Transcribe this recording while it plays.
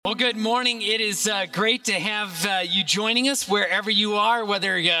good morning. It is great to have you joining us wherever you are,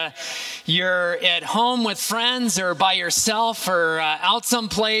 whether you're at home with friends or by yourself or out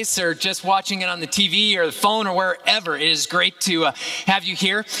someplace or just watching it on the TV or the phone or wherever. It is great to have you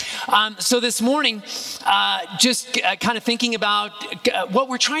here. So this morning, just kind of thinking about what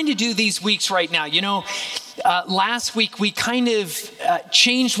we're trying to do these weeks right now. You know, last week we kind of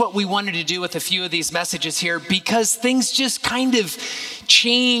changed what we wanted to do with a few of these messages here because things just kind of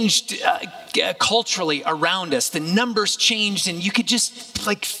changed culturally around us. The numbers changed and you could just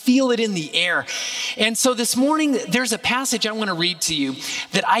like feel it in the air. And so this morning there's a passage I want to read to you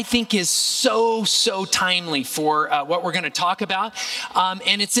that I think is so timely for what we're going to talk about.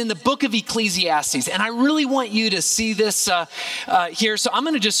 And it's in the book of Ecclesiastes. And I really want you to see this here. So I'm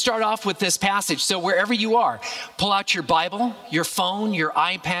going to just start off with this passage. So wherever you are, pull out your Bible, your phone, your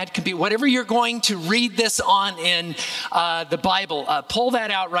iPad, computer, whatever you're going to read this on in the Bible, pull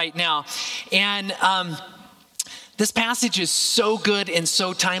that out right now. And this passage is so good and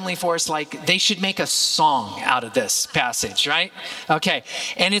so timely for us, like they should make a song out of this passage, right? Okay,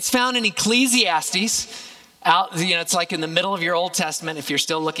 and it's found in Ecclesiastes. It's like in the middle of your Old Testament if you're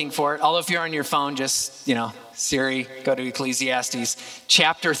still looking for it. Although if you're on your phone, just, Siri, go to Ecclesiastes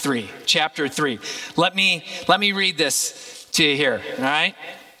chapter 3. Let me read this to you here, all right?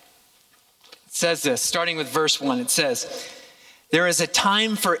 It says this, starting with verse 1, it says, "There is a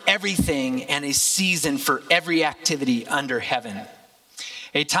time for everything and a season for every activity under heaven.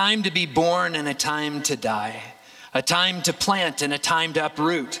 A time to be born and a time to die. A time to plant and a time to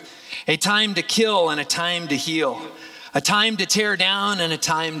uproot. A time to kill and a time to heal. A time to tear down and a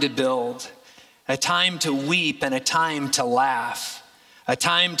time to build. A time to weep and a time to laugh. A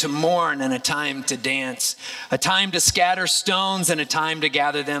time to mourn and a time to dance. A time to scatter stones and a time to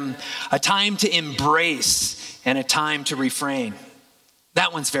gather them. A time to embrace and a time to refrain."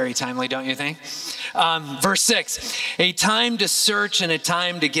 That one's very timely, don't you think? Verse 6, "A time to search and a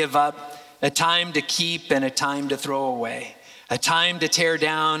time to give up. A time to keep and a time to throw away. A time to tear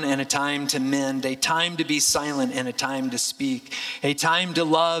down and a time to mend. A time to be silent and a time to speak. A time to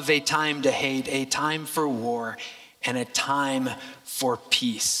love, a time to hate. A time for war and a time for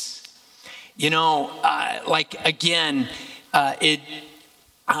peace."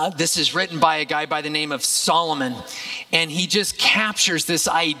 This is written by a guy by the name of Solomon, and he just captures this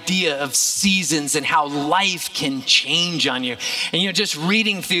idea of seasons and how life can change on you. And just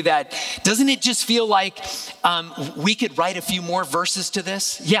reading through that, doesn't it just feel like we could write a few more verses to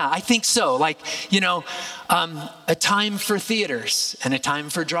this? Yeah, I think so. A time for theaters and a time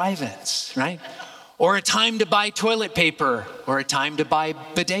for drive-ins, right? Or a time to buy toilet paper, or a time to buy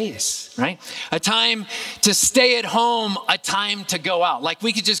bidets, right? A time to stay at home, a time to go out. Like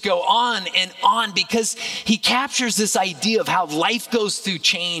we could just go on and on because he captures this idea of how life goes through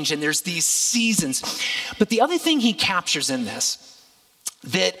change and there's these seasons. But the other thing he captures in this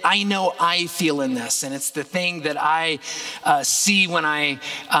that I know I feel in this, and it's the thing that I see when I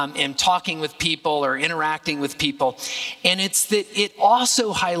am talking with people or interacting with people, and it's that it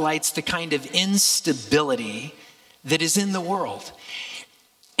also highlights the kind of instability that is in the world,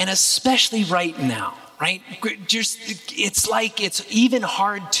 and especially right now, right? It's like it's even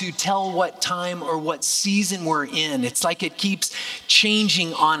hard to tell what time or what season we're in. It's like it keeps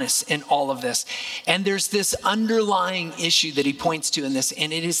changing on us in all of this. And there's this underlying issue that he points to in this,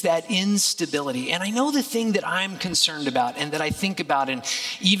 and it is that instability. And I know the thing that I'm concerned about and that I think about and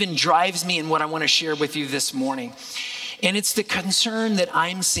even drives me in what I want to share with you this morning. And it's the concern that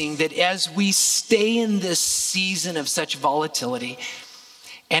I'm seeing that as we stay in this season of such volatility,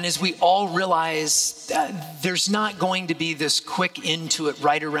 and as we all realize there's not going to be this quick into it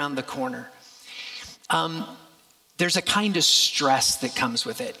right around the corner, there's a kind of stress that comes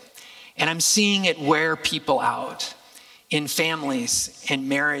with it. And I'm seeing it wear people out in families and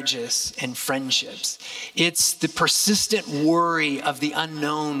marriages and friendships. It's the persistent worry of the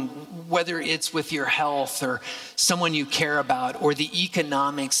unknown, whether it's with your health or someone you care about, or the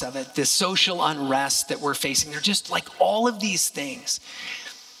economics of it, the social unrest that we're facing. They're just like all of these things.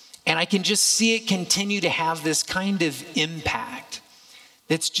 And I can just see it continue to have this kind of impact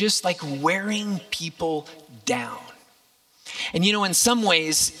that's just like wearing people down. And in some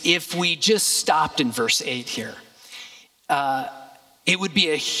ways, if we just stopped in verse 8 here, it would be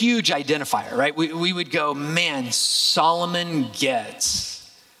a huge identifier, right? We would go, man, Solomon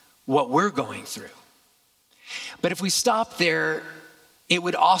gets what we're going through. But if we stop there, it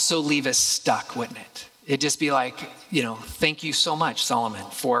would also leave us stuck, wouldn't it? It'd just be like, thank you so much, Solomon,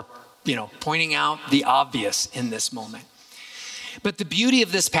 for, pointing out the obvious in this moment. But the beauty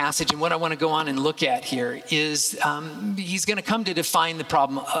of this passage and what I want to go on and look at here is he's going to come to define the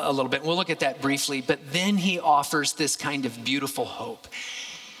problem a little bit. We'll look at that briefly, but then he offers this kind of beautiful hope.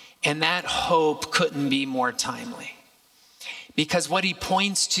 And that hope couldn't be more timely. Because what he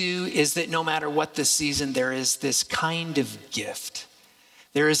points to is that no matter what the season, there is this kind of gift.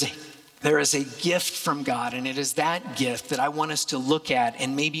 There is a gift from God, and it is that gift that I want us to look at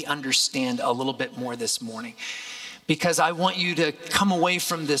and maybe understand a little bit more this morning. Because I want you to come away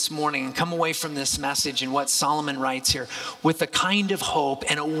from this morning and come away from this message and what Solomon writes here with a kind of hope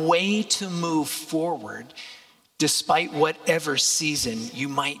and a way to move forward despite whatever season you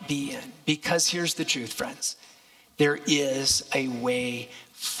might be in. Because here's the truth, friends. There is a way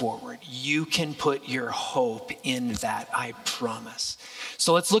forward. You can put your hope in that, I promise.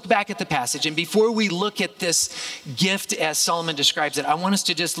 So let's look back at the passage. And before we look at this gift as Solomon describes it, I want us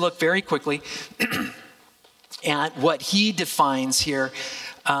to just look very quickly at what he defines here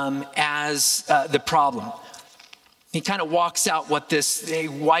as the problem. He kind of walks out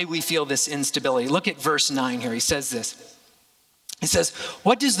why we feel this instability. Look at verse 9 here. He says this. He says,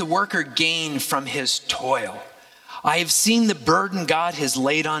 "What does the worker gain from his toil? I have seen the burden God has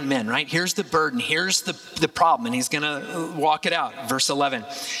laid on men," right? Here's the burden. Here's the problem. And he's going to walk it out. Verse 11.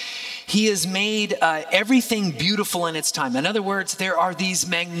 "He has made everything beautiful in its time." In other words, there are these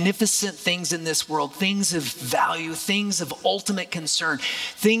magnificent things in this world, things of value, things of ultimate concern,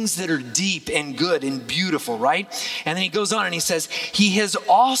 things that are deep and good and beautiful, right? And then he goes on and he says, he has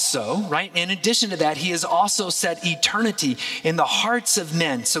also, right, in addition to that, he has also set eternity in the hearts of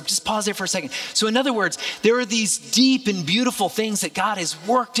men. So just pause there for a second. So in other words, there are these deep and beautiful things that God has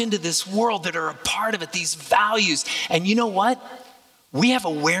worked into this world that are a part of it, these values. And you know what? We have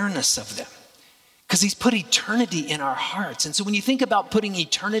awareness of them because he's put eternity in our hearts. And so when you think about putting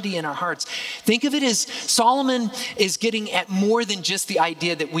eternity in our hearts, think of it as Solomon is getting at more than just the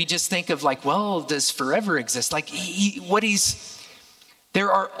idea that we just think of like, well, does forever exist? Like there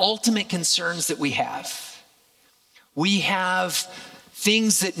are ultimate concerns that we have. We have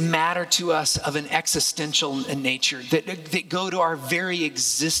things that matter to us of an existential nature that go to our very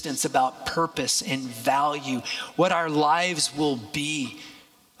existence about purpose and value, what our lives will be.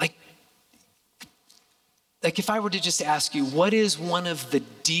 Like if I were to just ask you, what is one of the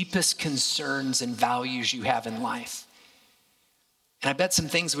deepest concerns and values you have in life? And I bet some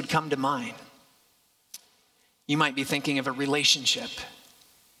things would come to mind. You might be thinking of a relationship,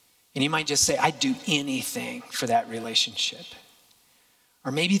 and you might just say, I'd do anything for that relationship.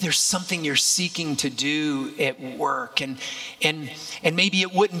 Or maybe there's something you're seeking to do at work and maybe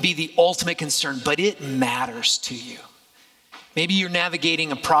it wouldn't be the ultimate concern, but it matters to you. Maybe you're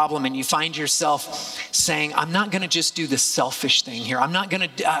navigating a problem and you find yourself saying, I'm not going to just do the selfish thing here. I'm not going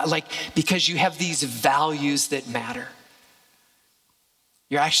to, because you have these values that matter.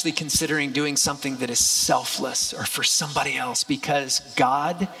 You're actually considering doing something that is selfless or for somebody else because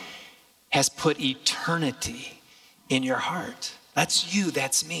God has put eternity in your heart. That's you,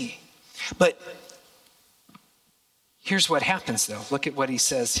 that's me. But here's what happens though. Look at what he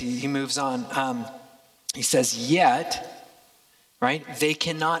says. He moves on. He says, yet, right, they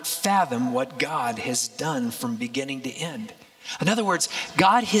cannot fathom what God has done from beginning to end. In other words,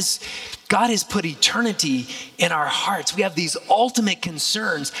 God has put eternity in our hearts. We have these ultimate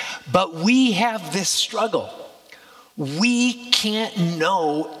concerns, but we have this struggle. We can't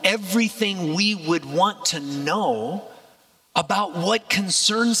know everything we would want to know about what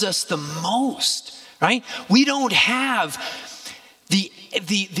concerns us the most, right? We don't have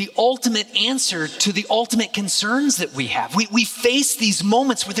the ultimate answer to the ultimate concerns that we have. We face these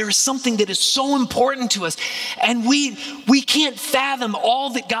moments where there is something that is so important to us, and we can't fathom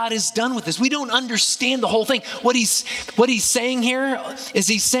all that God has done with us. We don't understand the whole thing. What he's saying here is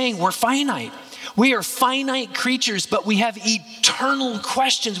he's saying we're finite. We are finite creatures, but we have eternal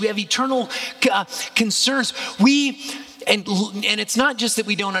questions. We have eternal concerns. And it's not just that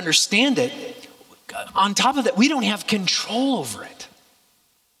we don't understand it. On top of that, we don't have control over it.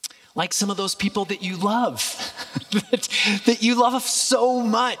 Like some of those people that you love, that you love so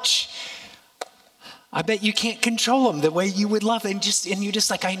much. I bet you can't control them the way you would love them. And you're just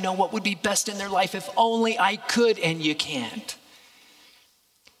like, I know what would be best in their life if only I could, and you can't.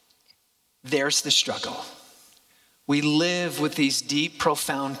 There's the struggle. We live with these deep,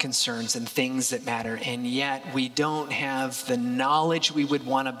 profound concerns and things that matter, and yet we don't have the knowledge we would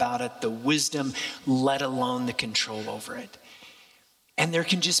want about it, the wisdom, let alone the control over it. And there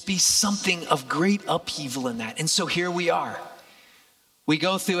can just be something of great upheaval in that. And so here we are We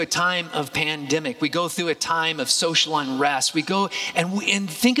go through a time of pandemic. We go through a time of social unrest. We go and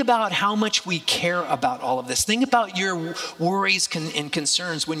think about how much we care about all of this. Think about your worries and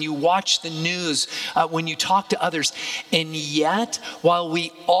concerns when you watch the news, when you talk to others. And yet, while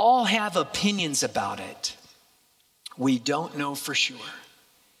we all have opinions about it, we don't know for sure.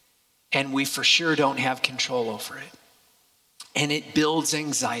 And we for sure don't have control over it. And it builds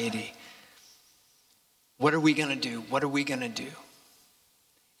anxiety. What are we going to do? What are we going to do?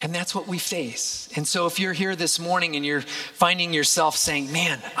 And that's what we face. And so if you're here this morning and you're finding yourself saying,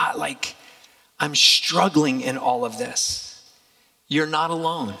 man, I'm struggling in all of this, you're not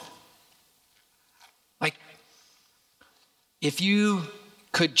alone. Like, if you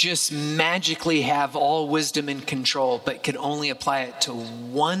could just magically have all wisdom and control, but could only apply it to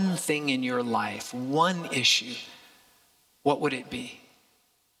one thing in your life, one issue, what would it be?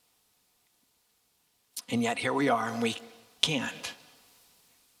 And yet here we are and we can't.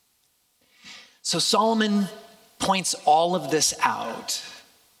 So Solomon points all of this out.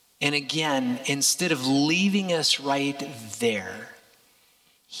 And again, instead of leaving us right there,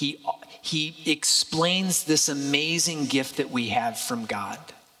 he explains this amazing gift that we have from God.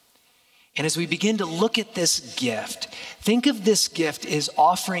 And as we begin to look at this gift, think of this gift as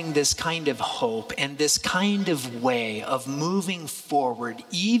offering this kind of hope and this kind of way of moving forward,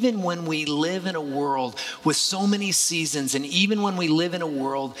 even when we live in a world with so many seasons, and even when we live in a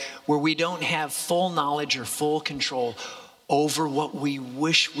world where we don't have full knowledge or full control over what we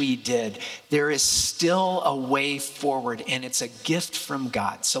wish we did. There is still a way forward, and it's a gift from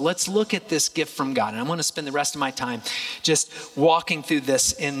God. So let's look at this gift from God. And I'm going to spend the rest of my time just walking through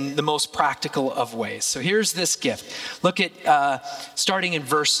this in the most practical of ways. So here's this gift. Look at starting in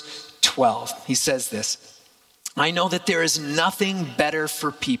verse 12. He says this. I know that there is nothing better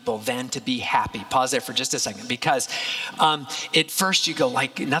for people than to be happy. Pause there for just a second, because at first you go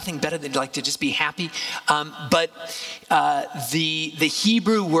like nothing better than like to just be happy. But the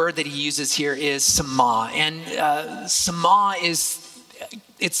Hebrew word that he uses here is samah, and samah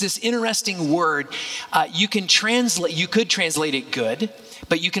it's this interesting word. You could translate it good,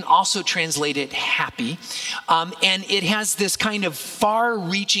 but you can also translate it happy. And it has this kind of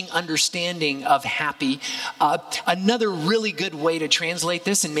far-reaching understanding of happy. Another really good way to translate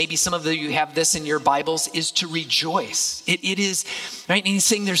this, and maybe some of you have this in your Bibles, is to rejoice. It is, right? And he's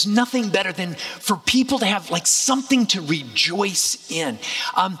saying there's nothing better than for people to have like something to rejoice in.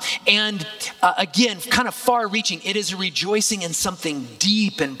 Again, kind of far-reaching, it is a rejoicing in something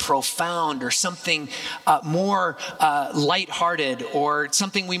deep and profound, or something more lighthearted, or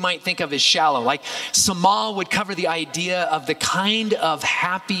something we might think of as shallow. Like samah would cover the idea of the kind of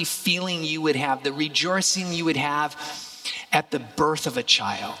happy feeling you would have, the rejoicing you would have at the birth of a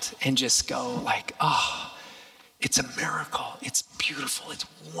child, and just go like, oh, it's a miracle. It's beautiful. It's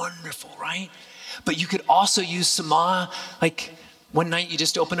wonderful, right? But you could also use samah like one night you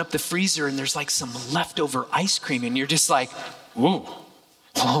just open up the freezer and there's like some leftover ice cream and you're just like, ooh,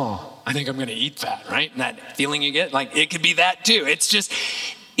 oh, I think I'm going to eat that, right? And that feeling you get, like it could be that too.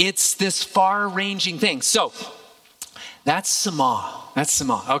 It's this far-ranging thing. So that's samah. That's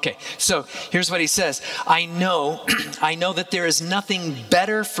samah. Okay, so here's what he says. I know that there is nothing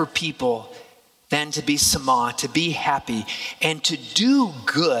better for people than to be samah, to be happy, and to do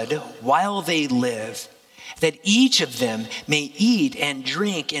good while they live, that each of them may eat and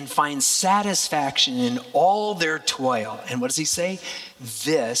drink and find satisfaction in all their toil. And what does he say?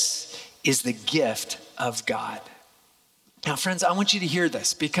 This is the gift of God. Now, friends, I want you to hear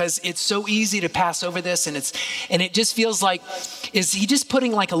this, because it's so easy to pass over this, and it just feels like, is he just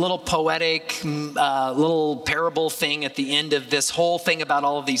putting like a little poetic, little parable thing at the end of this whole thing about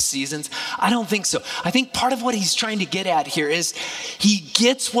all of these seasons? I don't think so. I think part of what he's trying to get at here is he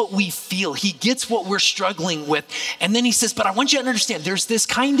gets what we feel. He gets what we're struggling with. And then he says, but I want you to understand, there's this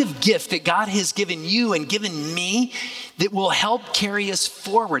kind of gift that God has given you and given me that will help carry us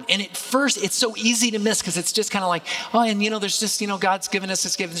forward. And at first, it's so easy to miss, because it's just kind of like, oh, and there's just, God's given us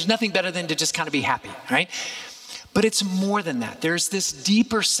this gift. There's nothing better than to just kind of be happy, right? But it's more than that. There's this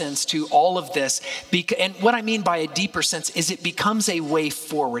deeper sense to all of this. And what I mean by a deeper sense is it becomes a way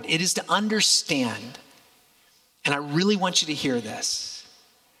forward. It is to understand, and I really want you to hear this.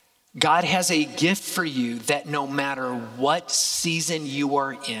 God has a gift for you that no matter what season you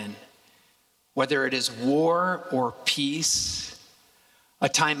are in, whether it is war or peace, a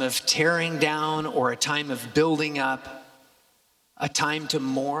time of tearing down or a time of building up, a time to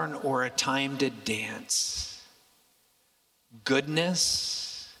mourn or a time to dance,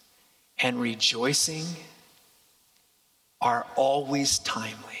 goodness and rejoicing are always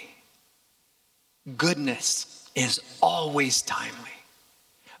timely. Goodness is always timely.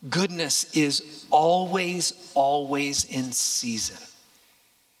 Goodness is always, always in season.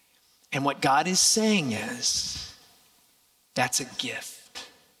 And what God is saying is, that's a gift.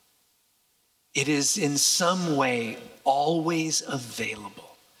 It is in some way always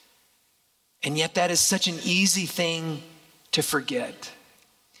available. And yet that is such an easy thing to forget.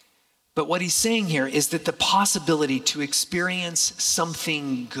 But what he's saying here is that the possibility to experience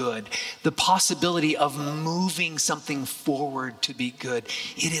something good, the possibility of moving something forward to be good,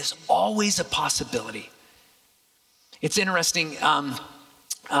 it is always a possibility. It's interesting,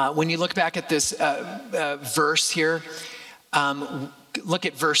 when you look back at this verse here, look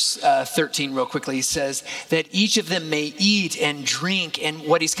at verse 13 real quickly. He says that each of them may eat and drink. And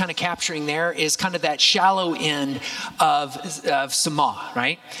what he's kind of capturing there is kind of that shallow end of Samah,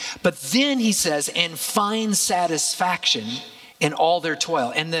 right? But then he says, and find satisfaction in all their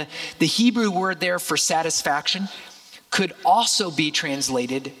toil. And the Hebrew word there for satisfaction could also be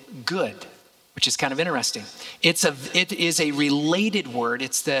translated good, which is kind of interesting. It is a related word.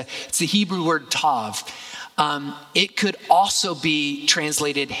 It's the Hebrew word tav. It could also be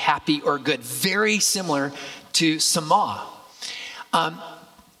translated happy or good, very similar to Samah.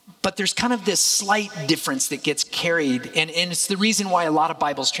 But there's kind of this slight difference that gets carried, and it's the reason why a lot of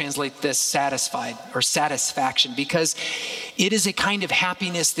Bibles translate this satisfied or satisfaction, because it is a kind of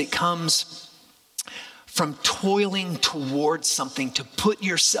happiness that comes from toiling towards something, to put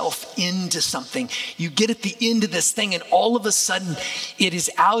yourself into something. You get at the end of this thing, and all of a sudden, it is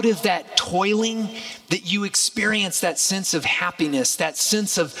out of that toiling that you experience that sense of happiness, that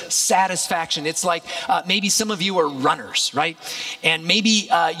sense of satisfaction. It's like maybe some of you are runners, right? And maybe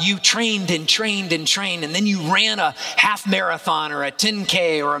you trained, and then you ran a half marathon or a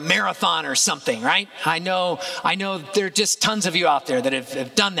 10K or a marathon or something, right? I know there are just tons of you out there that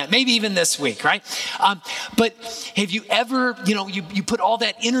have done that, maybe even this week, right? But have you ever, you put all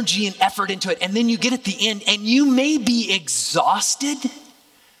that energy and effort into it, and then you get at the end and you may be exhausted,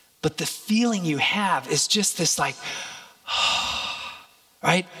 but the feeling you have is just this like,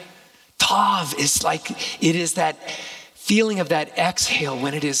 right? Tav is like, it is that feeling of that exhale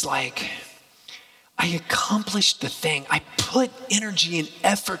when it is like, I accomplished the thing. I put energy and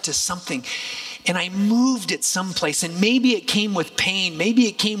effort to something, and I moved it someplace, and maybe it came with pain, maybe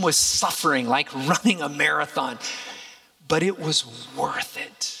it came with suffering, like running a marathon, but it was worth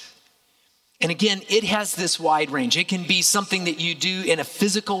it. And again, it has this wide range. It can be something that you do in a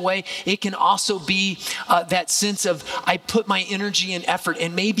physical way. It can also be that sense of, I put my energy and effort,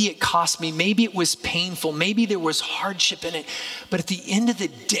 and maybe it cost me, maybe it was painful, maybe there was hardship in it, but at the end of the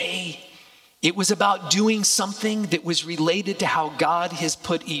day, it was about doing something that was related to how God has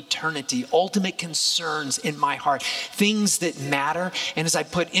put eternity, ultimate concerns in my heart, things that matter. And as I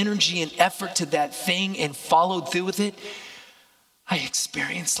put energy and effort to that thing and followed through with it, I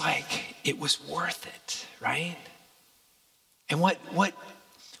experienced like it was worth it, right? And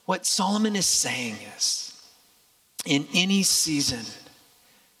what Solomon is saying is, in any season,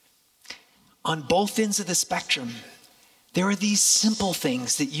 on both ends of the spectrum, there are these simple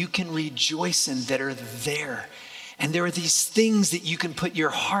things that you can rejoice in that are there. And there are these things that you can put your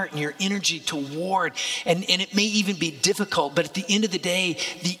heart and your energy toward. And it may even be difficult, but at the end of the day,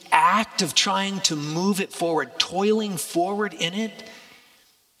 the act of trying to move it forward, toiling forward in it,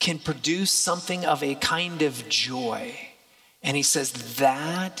 can produce something of a kind of joy. And he says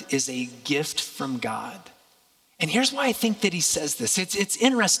that is a gift from God. And here's why I think that he says this. It's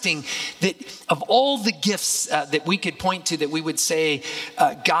interesting that of all the gifts that we could point to, that we would say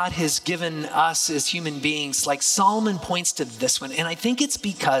God has given us as human beings, like Solomon points to this one. And I think it's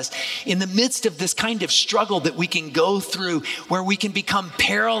because in the midst of this kind of struggle that we can go through, where we can become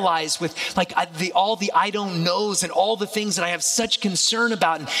paralyzed with like all the I don't knows and all the things that I have such concern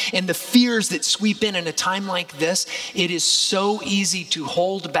about, and the fears that sweep in a time like this, it is so easy to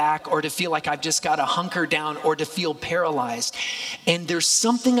hold back, or to feel like I've just got to hunker down, or to feel paralyzed. And there's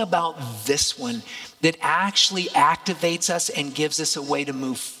something about this one that actually activates us and gives us a way to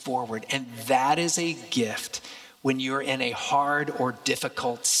move forward. And that is a gift when you're in a hard or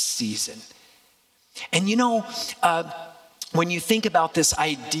difficult season. And when you think about this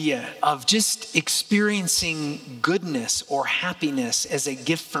idea of just experiencing goodness or happiness as a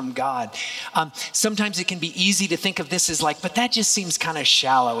gift from God, sometimes it can be easy to think of this as like, but that just seems kind of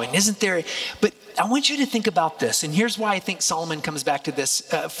shallow, and isn't there? But I want you to think about this, and here's why I think Solomon comes back to this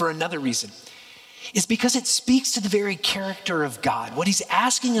for another reason. Is because it speaks to the very character of God. What he's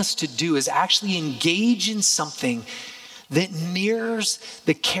asking us to do is actually engage in something that mirrors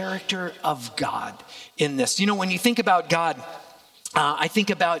the character of God in this. When you think about God, I think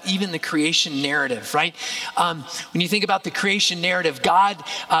about even the creation narrative, right? When you think about the creation narrative, God,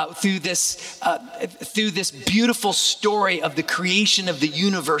 through this beautiful story of the creation of the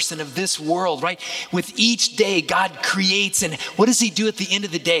universe and of this world, right? With each day, God creates, and what does he do at the end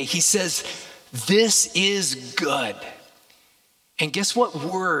of the day? He says, "This is good." And guess what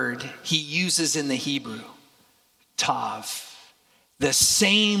word he uses in the Hebrew? Tav. The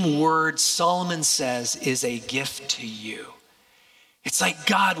same word Solomon says is a gift to you. It's like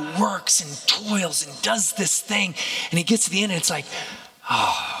God works and toils and does this thing, and he gets to the end and it's like,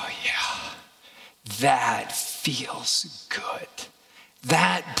 oh yeah, that feels good.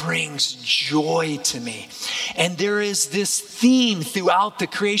 That brings joy to me. And there is this theme throughout the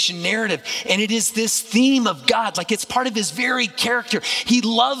creation narrative, and it is this theme of God, like it's part of his very character. He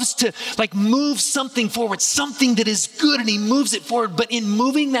loves to like move something forward, something that is good, and he moves it forward. But in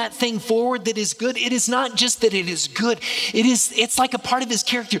moving that thing forward that is good, it is not just that it is good. It's like a part of his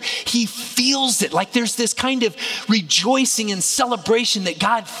character. He feels it. Like there's this kind of rejoicing and celebration that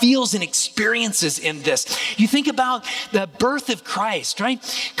God feels and experiences in this. You think about the birth of Christ, right?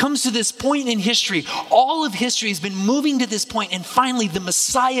 Comes to this point in history. All of history has been moving to this point, and finally the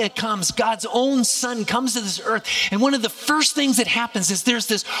Messiah comes. God's own son comes to this earth, and one of the first things that happens is there's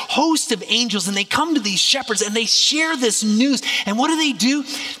this host of angels, and they come to these shepherds and they share this news. And what do?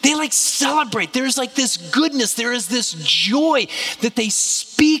 They like celebrate. There's like this goodness. There is this joy that they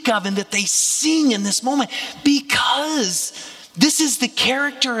speak of and that they sing in this moment, because this is the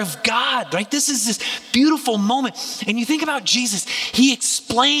character of God, right? This is this beautiful moment. And you think about Jesus, he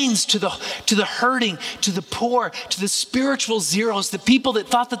explains to the hurting, to the poor, to the spiritual zeros, the people that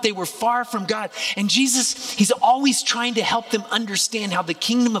thought that they were far from God. And Jesus, he's always trying to help them understand how the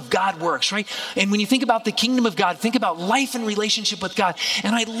kingdom of God works, right? And when you think about the kingdom of God, think about life and relationship with God.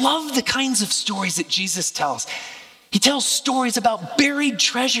 And I love the kinds of stories that Jesus tells. He tells stories about buried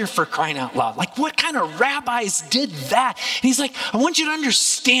treasure, for crying out loud. Like, what kind of rabbis did that? And he's like, I want you to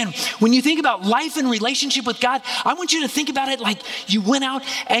understand, when you think about life and relationship with God, I want you to think about it like you went out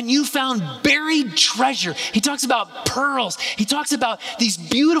and you found buried treasure. He talks about pearls. He talks about these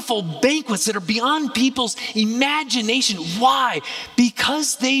beautiful banquets that are beyond people's imagination. Why?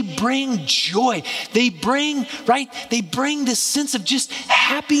 Because they bring joy. They bring this sense of just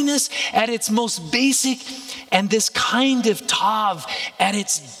happiness at its most basic, and this kind of tav at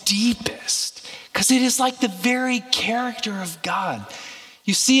its deepest, because it is like the very character of God.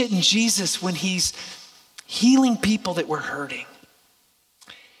 You see it in Jesus when he's healing people that were hurting.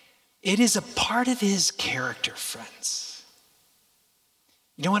 It is a part of his character, friends.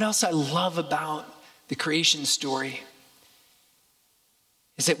 You know what else I love about the creation story?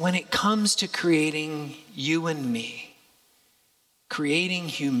 Is that when it comes to creating you and me, creating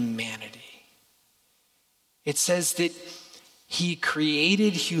humanity, it says that he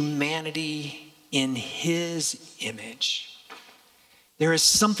created humanity in his image. There is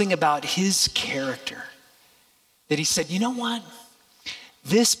something about his character that he said, you know what?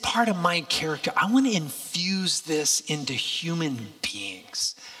 This part of my character, I want to infuse this into human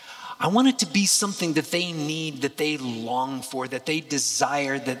beings. I want it to be something that they need, that they long for, that they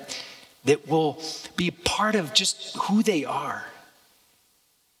desire, that will be part of just who they are.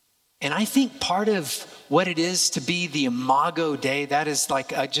 And I think part of what it is to be the Imago Dei, that is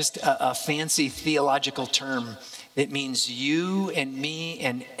like just a fancy theological term. It means you and me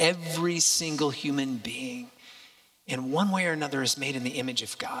and every single human being in one way or another is made in the image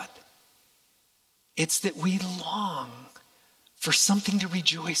of God. It's that we long for something to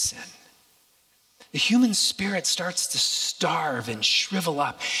rejoice in. The human spirit starts to starve and shrivel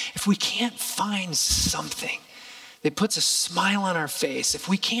up if we can't find something that puts a smile on our face, if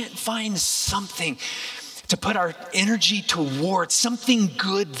we can't find something to put our energy towards, something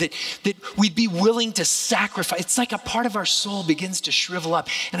good that we'd be willing to sacrifice. It's like a part of our soul begins to shrivel up.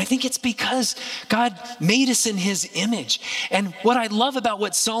 And I think it's because God made us in his image. And what I love about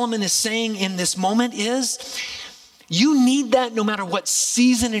what Solomon is saying in this moment is, you need that no matter what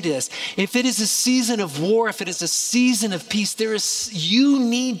season it is. If it is a season of war, if it is a season of peace, you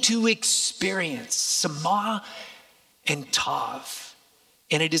need to experience Sama and Tav.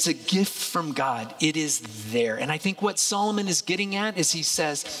 And it is a gift from God. It is there. And I think what Solomon is getting at is he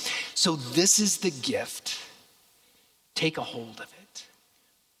says, so this is the gift. Take a hold of it.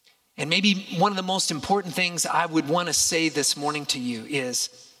 And maybe one of the most important things I would want to say this morning to you is,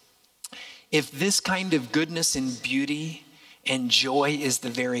 if this kind of goodness and beauty and joy is the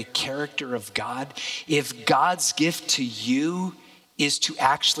very character of God, if God's gift to you is to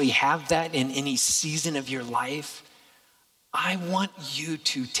actually have that in any season of your life, I want you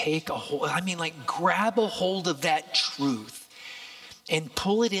to take a hold, grab a hold of that truth, and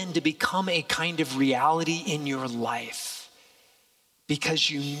pull it in to become a kind of reality in your life because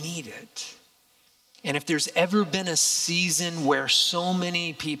you need it. And if there's ever been a season where so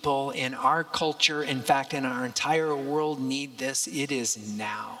many people in our culture, in fact, in our entire world need this, it is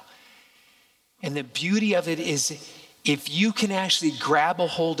now. And the beauty of it is if you can actually grab a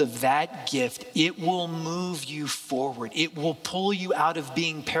hold of that gift, it will move you forward. It will pull you out of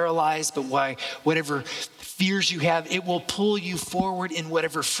being paralyzed, but whatever fears you have, it will pull you forward in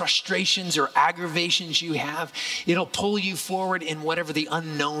whatever frustrations or aggravations you have. It'll pull you forward in whatever the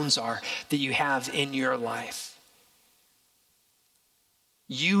unknowns are that you have in your life.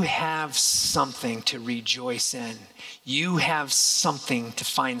 You have something to rejoice in. You have something to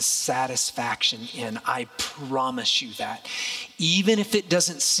find satisfaction in. I promise you that. Even if it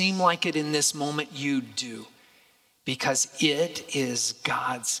doesn't seem like it in this moment, you do. Because it is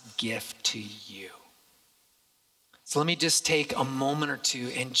God's gift to you. So let me just take a moment or two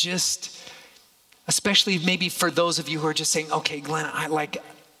and just, especially maybe for those of you who are just saying, okay, Glenn,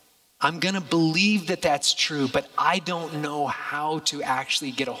 I'm going to believe that that's true, but I don't know how to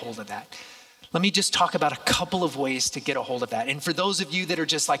actually get a hold of that. Let me just talk about a couple of ways to get a hold of that. And for those of you that are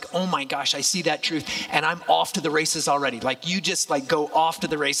just like, oh my gosh, I see that truth and I'm off to the races already. Like you just go off to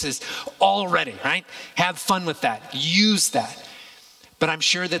the races already, right? Have fun with that. Use that. But I'm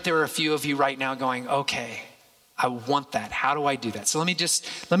sure that there are a few of you right now going, okay, I want that. How do I do that? So let me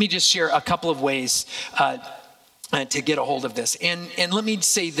just share a couple of ways to get a hold of this. And let me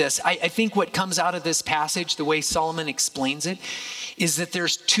say this. I think what comes out of this passage, the way Solomon explains it, is that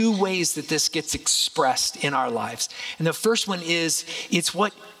there's two ways that this gets expressed in our lives. And the first one is it's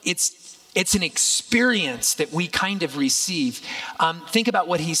an experience that we kind of receive. Think about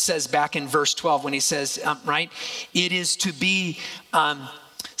what he says back in verse 12 when he says, right? It is to be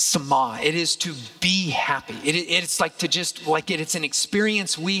sama. It is to be happy. It's like to just it's an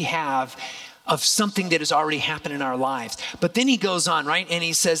experience we have of something that has already happened in our lives. But then he goes on, right? And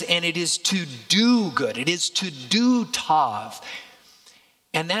he says, and it is to do good. It is to do tav.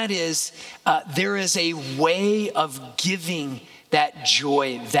 And that is, there is a way of giving that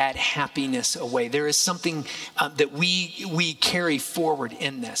joy, that happiness away. There is something that we carry forward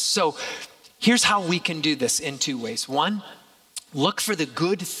in this. So here's how we can do this in two ways. One, look for the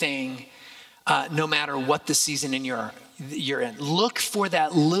good thing no matter what the season you're in. Look for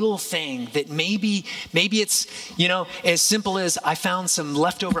that little thing that maybe it's, as simple as I found some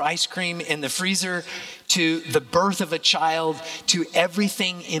leftover ice cream in the freezer, to the birth of a child, to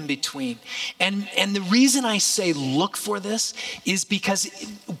everything in between. And the reason I say look for this is because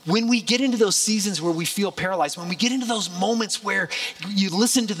when we get into those seasons where we feel paralyzed, when we get into those moments where you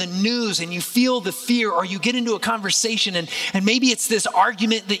listen to the news and you feel the fear, or you get into a conversation and maybe it's this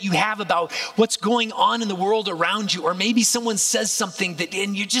argument that you have about what's going on in the world around you, or maybe someone says something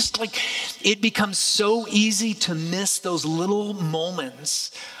and you're just it becomes so easy to miss those little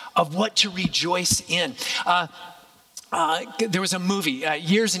moments of what to rejoice in. There was a movie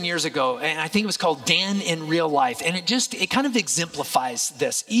years and years ago, and I think it was called Dan in Real Life. And it kind of exemplifies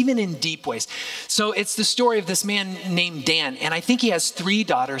this, even in deep ways. So it's the story of this man named Dan. And I think he has 3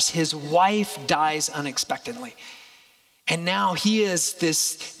 daughters. His wife dies unexpectedly. And now he is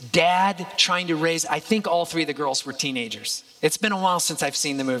this dad trying to raise, I think all 3 of the girls were teenagers. It's been a while since I've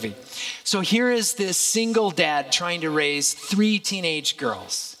seen the movie. So here is this single dad trying to raise 3 teenage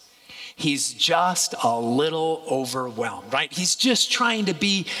girls. He's just a little overwhelmed, right? He's just trying to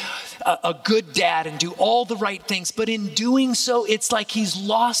be a good dad and do all the right things. But in doing so, it's like he's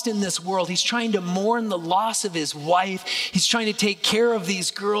lost in this world. He's trying to mourn the loss of his wife. He's trying to take care of these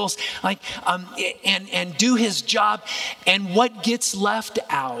girls, and do his job. And what gets left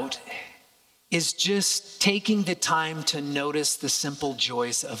out is just taking the time to notice the simple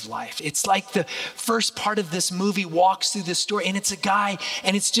joys of life. It's like the first part of this movie walks through this story, and it's a guy,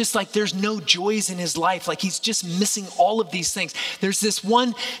 and it's just like there's no joys in his life. Like he's just missing all of these things. There's this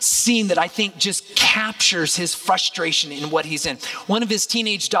one scene that I think just captures his frustration in what he's in. One of his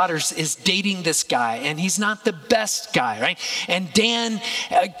teenage daughters is dating this guy, and he's not the best guy, right? And Dan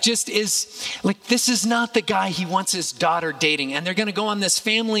just is like, this is not the guy he wants his daughter dating. And they're gonna go on this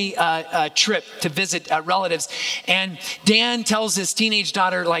family trip to visit relatives. And Dan tells his teenage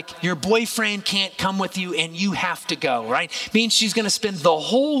daughter, your boyfriend can't come with you and you have to go, right? Means she's going to spend the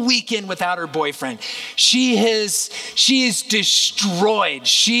whole weekend without her boyfriend. She is destroyed.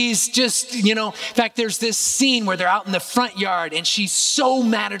 She's just, in fact, there's this scene where they're out in the front yard and she's so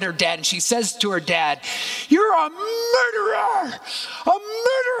mad at her dad. And she says to her dad, "You're a murderer, a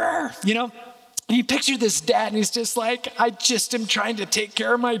murderer," And you picture this dad, and he's just like, I just am trying to take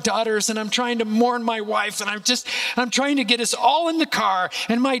care of my daughters, and I'm trying to mourn my wife, and I'm trying to get us all in the car,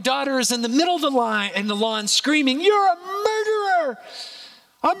 and my daughter is in the middle of the lawn screaming, "You're a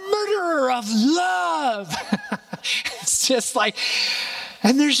murderer of love." It's just like,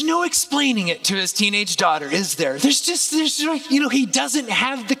 and there's no explaining it to his teenage daughter, is there? He doesn't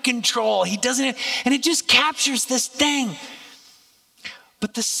have the control. And it just captures this thing.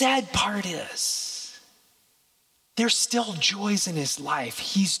 But the sad part is, there's still joys in his life.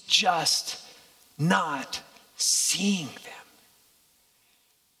 He's just not seeing them.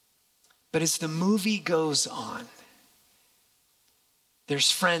 But as the movie goes on,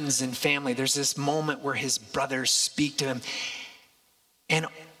 there's friends and family. There's this moment where his brothers speak to him.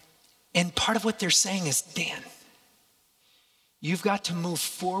 And part of what they're saying is, Dan, you've got to move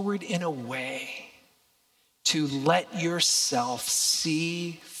forward in a way to let yourself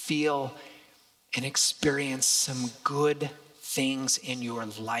see, feel, and experience some good things in your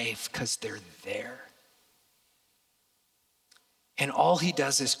life because they're there. And all he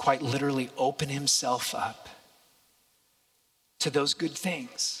does is quite literally open himself up to those good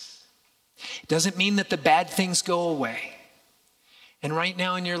things. It doesn't mean that the bad things go away. And right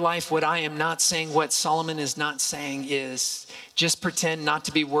now in your life, what I am not saying, what Solomon is not saying is just pretend not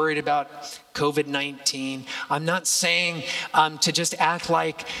to be worried about COVID-19. I'm not saying to just act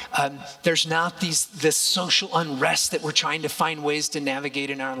like there's not this social unrest that we're trying to find ways to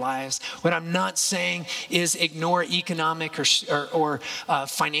navigate in our lives. What I'm not saying is ignore economic or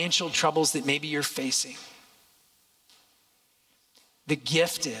financial troubles that maybe you're facing. The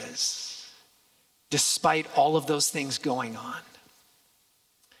gift is, despite all of those things going on,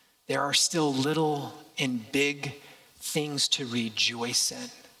 there are still little and big things to rejoice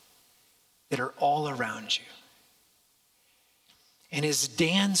in that are all around you. And as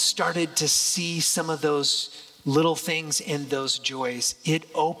Dan started to see some of those little things and those joys, it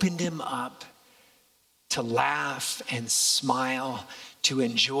opened him up to laugh and smile, to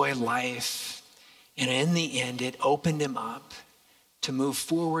enjoy life. And in the end, it opened him up to move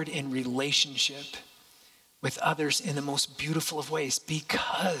forward in relationship with others in the most beautiful of ways,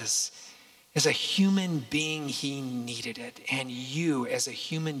 because as a human being, he needed it. And you, as a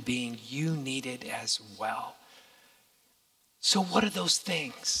human being, you need it as well. So what are those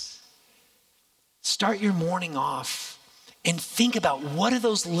things? Start your morning off and think about, what are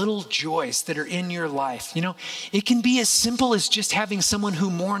those little joys that are in your life? You know, it can be as simple as just having someone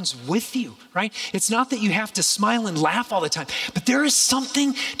who mourns with you, right? It's not that you have to smile and laugh all the time, but there is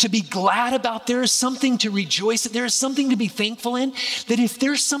something to be glad about. There is something to rejoice in. There is something to be thankful in, that if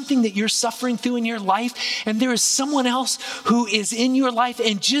there's something that you're suffering through in your life and there is someone else who is in your life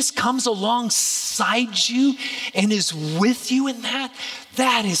and just comes alongside you and is with you in that,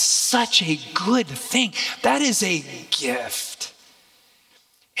 that is such a good thing. That is a gift.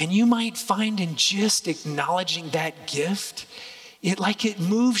 And you might find in just acknowledging that gift, it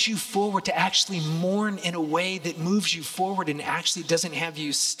moves you forward to actually mourn in a way that moves you forward and actually doesn't have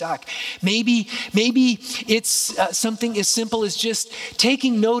you stuck. Maybe it's something as simple as just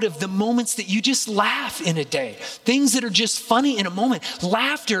taking note of the moments that you just laugh in a day. Things that are just funny in a moment.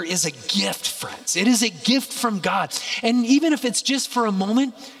 Laughter is a gift, friends. It is a gift from God. And even if it's just for a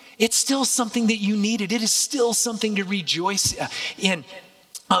moment, it's still something that you needed. It is still something to rejoice in.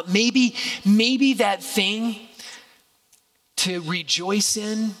 Maybe that thing to rejoice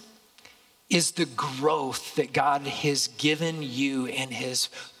in is the growth that God has given you and has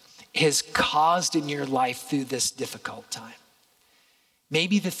caused in your life through this difficult time.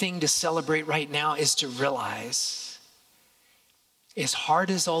 Maybe the thing to celebrate right now is to realize, as hard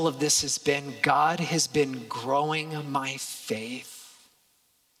as all of this has been, God has been growing my faith.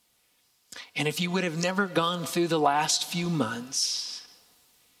 And if you would have never gone through the last few months,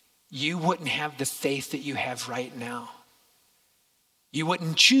 you wouldn't have the faith that you have right now. You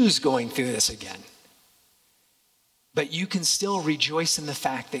wouldn't choose going through this again. But you can still rejoice in the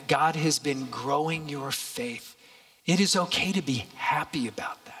fact that God has been growing your faith. It is okay to be happy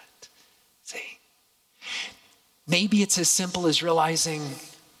about that. See? Maybe it's as simple as realizing,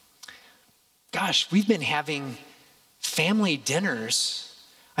 gosh, we've been having family dinners.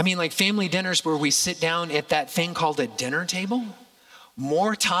 I mean, like family dinners where we sit down at that thing called a dinner table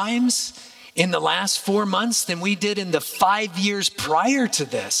more times in the last 4 months than we did in the 5 years prior to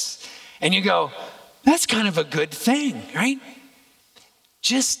this. And you go, that's kind of a good thing, right?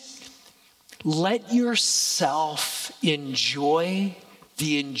 Just let yourself enjoy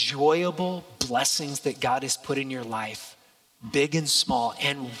the enjoyable blessings that God has put in your life, big and small,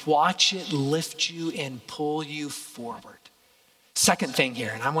 and watch it lift you and pull you forward. Second thing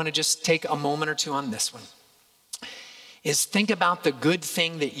here, and I want to just take a moment or two on this one, is think about the good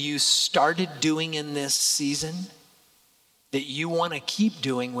thing that you started doing in this season that you want to keep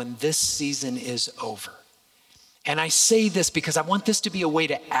doing when this season is over. And I say this because I want this to be a way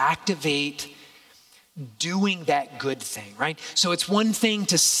to activate doing that good thing, right? So it's one thing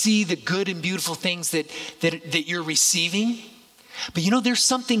to see the good and beautiful things that you're receiving, but there's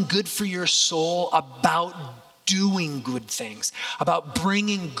something good for your soul about doing good things, about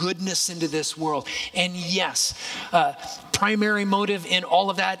bringing goodness into this world. And yes, primary motive in all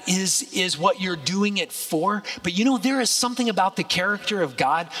of that is what you're doing it for. But there is something about the character of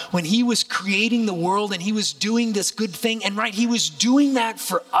God when he was creating the world and he was doing this good thing. And he was doing that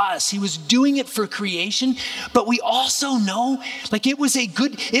for us. He was doing it for creation. But we also know,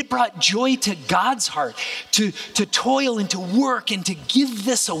 it brought joy to God's heart to toil and to work and to give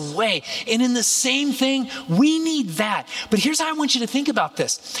this away. And in the same thing, we need that. But here's how I want you to think about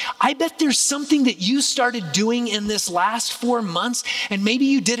this. I bet there's something that you started doing in this last 4 months, and maybe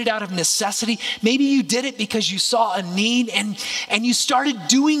you did it out of necessity. Maybe you did it because you saw a need and you started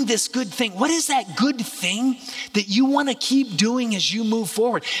doing this good thing. What is that good thing that you want to keep doing as you move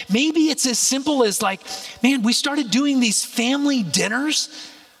forward? Maybe it's as simple as we started doing these family dinners.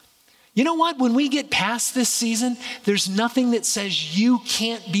 You know what? When we get past this season, there's nothing that says you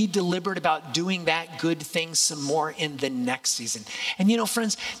can't be deliberate about doing that good thing some more in the next season. And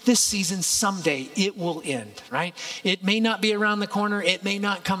friends, this season, someday it will end, right? It may not be around the corner. It may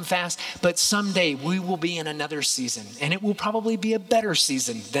not come fast, but someday we will be in another season, and it will probably be a better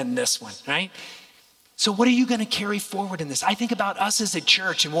season than this one, right? So what are you going to carry forward in this? I think about us as a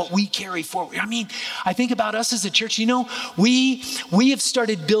church and what we carry forward. I think about us as a church. We have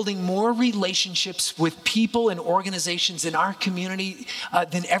started building more relationships with people and organizations in our community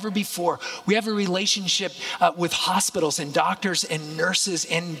than ever before. We have a relationship with hospitals and doctors and nurses,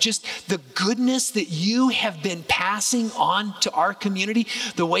 and just the goodness that you have been passing on to our community,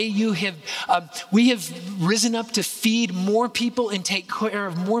 the way we have risen up to feed more people and take care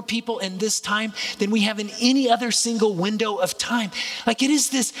of more people in this time than we have in any other single window of time.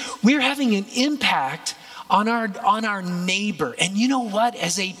 We're having an impact on our neighbor. And you know what?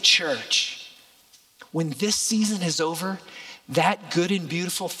 As a church, when this season is over, that good and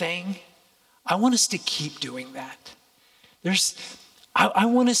beautiful thing, I want us to keep doing that. I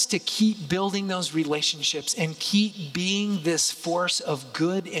want us to keep building those relationships and keep being this force of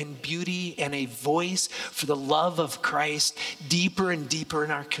good and beauty and a voice for the love of Christ deeper and deeper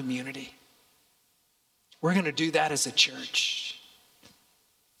in our community. We're going to do that as a church.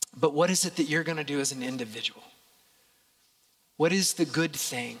 But what is it that you're going to do as an individual? What is the good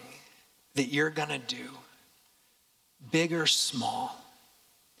thing that you're going to do, big or small?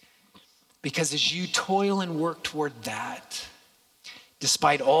 Because as you toil and work toward that,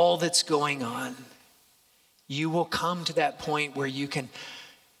 despite all that's going on, you will come to that point where you can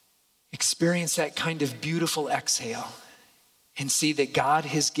experience that kind of beautiful exhale and see that God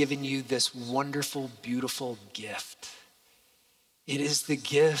has given you this wonderful, beautiful gift. It is the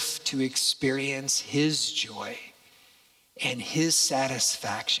gift to experience his joy and his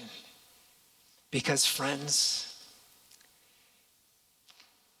satisfaction. Because friends,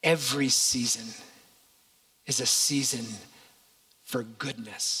 every season is a season for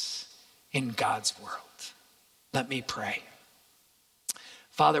goodness in God's world. Let me pray.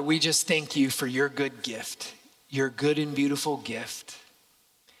 Father, we just thank you for your good gift, your good and beautiful gift,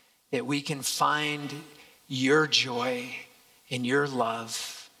 that we can find your joy and your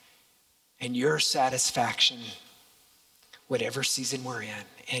love and your satisfaction, whatever season we're in.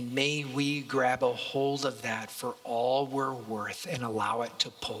 And may we grab a hold of that for all we're worth and allow it to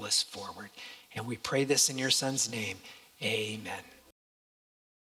pull us forward. And we pray this in your son's name. Amen.